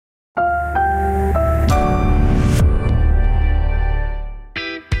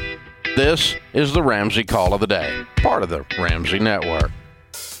This is the Ramsey Call of the Day, part of the Ramsey Network.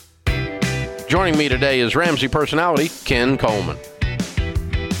 Joining me today is Ramsey personality Ken Coleman.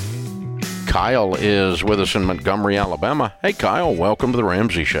 Kyle is with us in Montgomery, Alabama. Hey, Kyle, welcome to the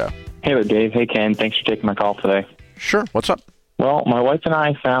Ramsey Show. Hey there, Dave. Hey, Ken. Thanks for taking my call today. Sure. What's up? Well, my wife and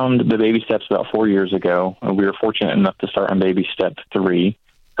I found the baby steps about 4 years ago. We were fortunate enough to start on baby step 3.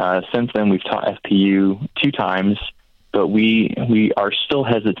 Since then, we've taught FPU 2 times, but we are still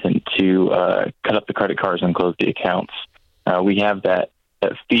hesitant to cut up the credit cards and close the accounts. We have that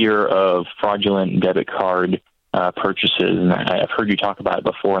fear of fraudulent debit card purchases, and I've heard you talk about it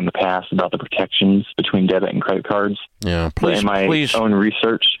before in the past about the protections between debit and credit cards. Yeah, please. Own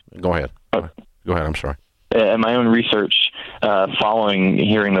research. Go ahead. Go ahead. I'm sorry. In my own research, following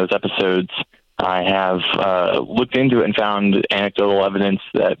hearing those episodes, I have looked into it and found anecdotal evidence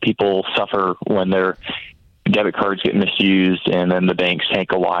that people suffer when their debit cards get misused, and then the banks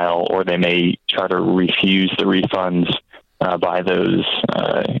take a while, or they may try to refuse the refunds by those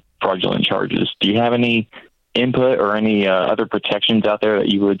fraudulent charges. Do you have any input or any other protections out there that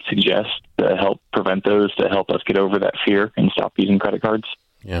you would suggest to help prevent those, to help us get over that fear and stop using credit cards?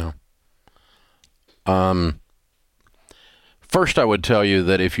 Yeah. First, I would tell you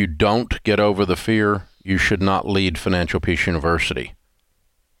that if you don't get over the fear, you should not lead Financial Peace University,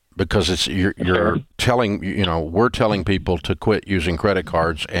 because you're telling, we're telling people to quit using credit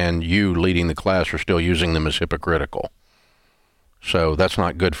cards, and you leading the class are still using them as hypocritical. So that's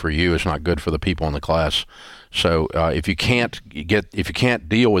not good for you. It's not good for the people in the class. So if you can't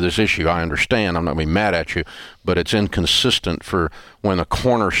deal with this issue, I understand. I'm not going to be mad at you, but it's inconsistent for when the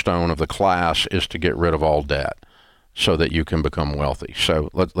cornerstone of the class is to get rid of all debt so that you can become wealthy. So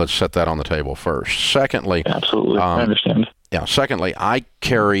let's set that on the table first. Secondly, absolutely, I understand. Yeah. Secondly, I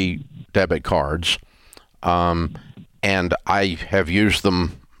carry debit cards, and I have used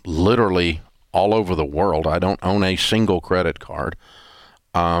them literally all over the world. I don't own a single credit card.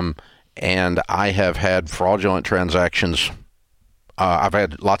 And I have had fraudulent transactions. I've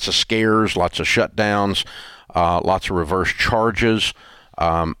had lots of scares, lots of shutdowns, lots of reverse charges.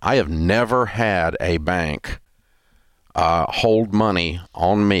 I have never had a bank hold money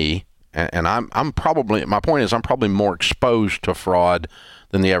on me. And I'm probably, my point is, I'm probably more exposed to fraud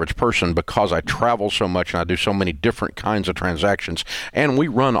than the average person because I travel so much and I do so many different kinds of transactions. And we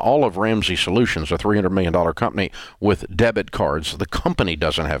run all of Ramsey Solutions, a $300 million company, with debit cards. The company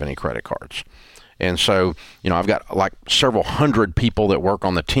doesn't have any credit cards. And so, I've got like several hundred people that work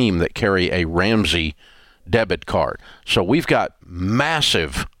on the team that carry a Ramsey debit card. So we've got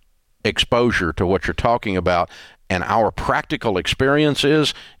massive exposure to what you're talking about. And our practical experience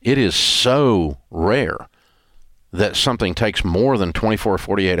is it is so rare that something takes more than 24 or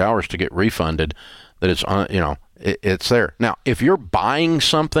 48 hours to get refunded, that it's there. Now, if you're buying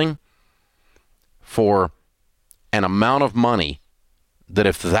something for an amount of money that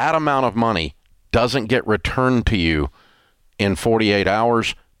if that amount of money doesn't get returned to you in 48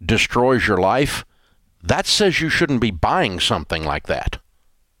 hours, destroys your life, that says you shouldn't be buying something like that,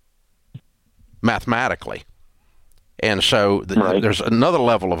 mathematically. And so there's another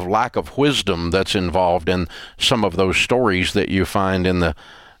level of lack of wisdom that's involved in some of those stories that you find in the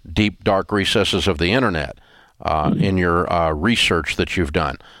deep, dark recesses of the internet in your research that you've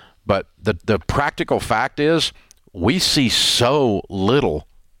done. But the practical fact is we see so little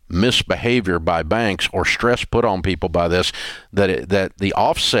misbehavior by banks or stress put on people by this that the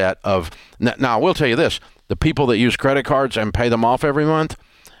offset of – now, I will tell you this. The people that use credit cards and pay them off every month,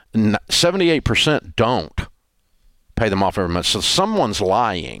 78% don't pay them off every month. So someone's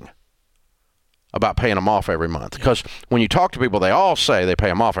lying about paying them off every month, because when you talk to people, they all say they pay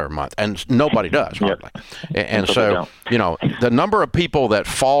them off every month, and nobody does. Hardly. Yep. And so, the number of people that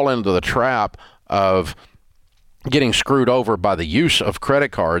fall into the trap of getting screwed over by the use of credit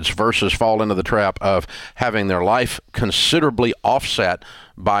cards versus fall into the trap of having their life considerably offset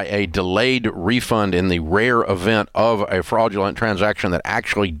by a delayed refund in the rare event of a fraudulent transaction that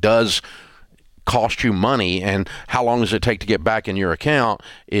actually does cost you money, and how long does it take to get back in your account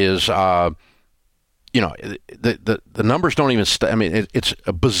is, the numbers don't even, it's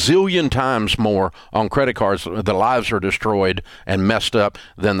a bazillion times more on credit cards. The lives are destroyed and messed up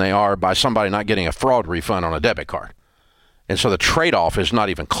than they are by somebody not getting a fraud refund on a debit card. And so the trade-off is not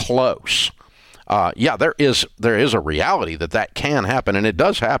even close. There is a reality that can happen, and it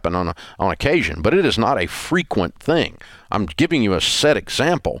does happen on occasion, but it is not a frequent thing. I'm giving you a set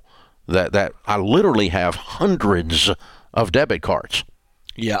example that I literally have hundreds of debit cards.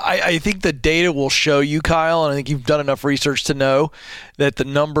 Yeah, I think the data will show you, Kyle, and I think you've done enough research to know that the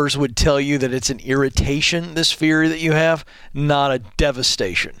numbers would tell you that it's an irritation, this fear that you have, not a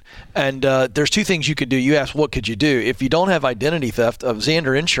devastation. And there's two things you could do. You asked, what could you do? If you don't have identity theft of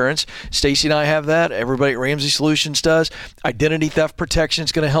Zander Insurance, Stacy and I have that. Everybody at Ramsey Solutions does. Identity theft protection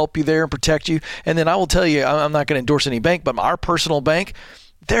is going to help you there and protect you. And then I will tell you, I'm not going to endorse any bank, but our personal bank,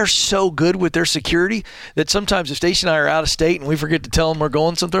 they're so good with their security that sometimes if Stacey and I are out of state and we forget to tell them we're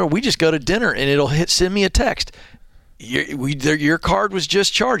going somewhere, we just go to dinner and it'll send me a text. Your card was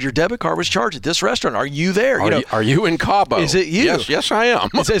just charged. Your debit card was charged at this restaurant. Are you there? Are you in Cabo? Is it you? Yes, I am.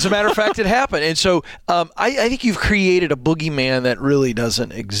 As a matter of fact, it happened. And so I think you've created a boogeyman that really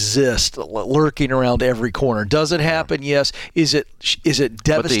doesn't exist, lurking around every corner. Does it happen? Yes. Is it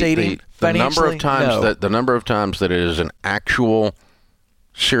devastating financially? The number of times that it is an actual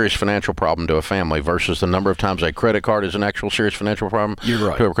serious financial problem to a family versus the number of times a credit card is an actual serious financial problem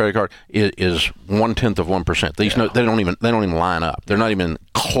to a credit card is 0.1%. These they don't even line up. They're not even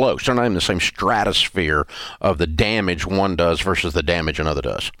close. They're not even the same stratosphere of the damage one does versus the damage another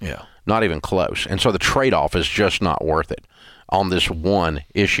does. Yeah, not even close. And so the trade-off is just not worth it on this one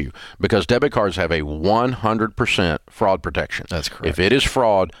issue because debit cards have a 100% fraud protection. That's correct. If it is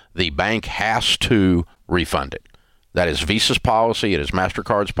fraud, the bank has to refund it. That is Visa's policy. It is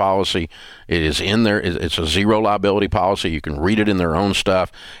MasterCard's policy. It is in there. It's a zero liability policy. You can read it in their own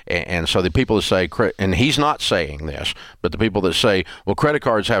stuff. And so the people that say, and he's not saying this, but the people that say, well, credit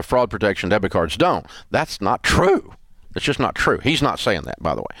cards have fraud protection, debit cards don't. That's not true. It's just not true. He's not saying that,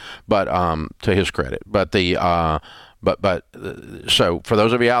 by the way, but to his credit. But so for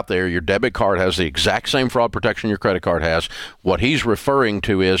those of you out there, your debit card has the exact same fraud protection your credit card has. What he's referring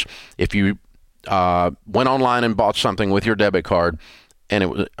to is if you went online and bought something with your debit card, and it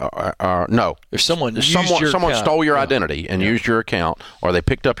was if someone stole your identity and used your account, or they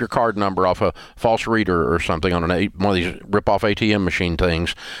picked up your card number off a false reader or something on one of these rip-off ATM machine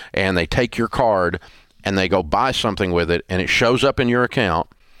things, and they take your card and they go buy something with it, and it shows up in your account,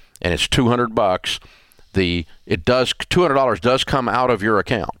 and it's $200. $200 does come out of your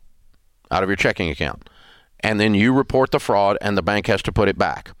account, out of your checking account, and then you report the fraud, and the bank has to put it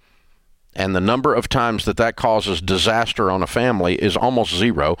back. And the number of times that causes disaster on a family is almost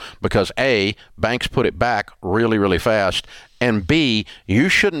zero because A, banks put it back really, really fast, and B, you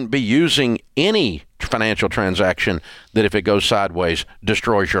shouldn't be using any financial transaction that if it goes sideways,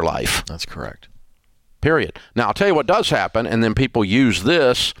 destroys your life. That's correct. Period. Now, I'll tell you what does happen, and then people use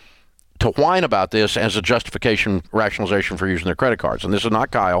this to whine about this as a justification, rationalization for using their credit cards. And this is not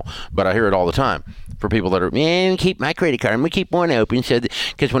Kyle, but I hear it all the time for people that are, man, keep my credit card. I'm going to keep one open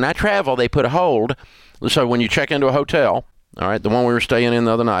because when I travel, they put a hold. So when you check into a hotel, all right, the one we were staying in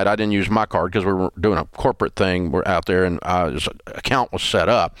the other night, I didn't use my card because we were doing a corporate thing. We're out there, and his account was set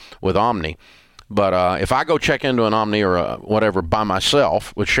up with Omni. But if I go check into an Omni or whatever by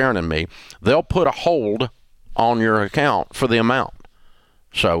myself with Sharon and me, they'll put a hold on your account for the amount.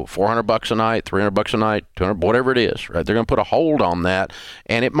 So $400 a night, $300 a night, $200, whatever it is, right? They're going to put a hold on that,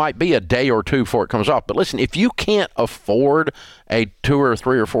 and it might be a day or two before it comes off. But listen, if you can't afford a $200 or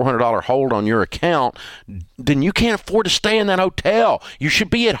 $300 or $400 hold on your account, then you can't afford to stay in that hotel. You should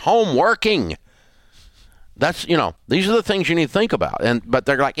be at home working. That's, these are the things you need to think about. But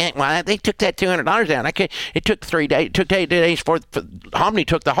they're like, well, they took that $200 down. It took 3 days. It took 8 days for Omni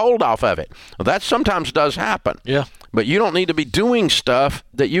took the hold off of it. Well, that sometimes does happen. Yeah. But you don't need to be doing stuff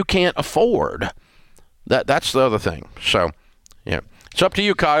that you can't afford. That's the other thing. So, yeah. It's up to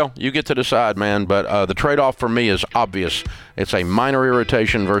you, Kyle. You get to decide, man. But the trade-off for me is obvious. It's a minor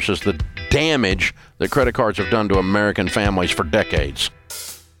irritation versus the damage that credit cards have done to American families for decades.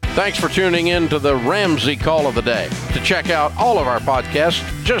 Thanks for tuning in to the Ramsey Call of the Day. To check out all of our podcasts,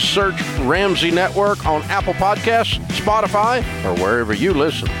 just search Ramsey Network on Apple Podcasts, Spotify, or wherever you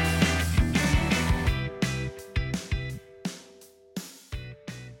listen.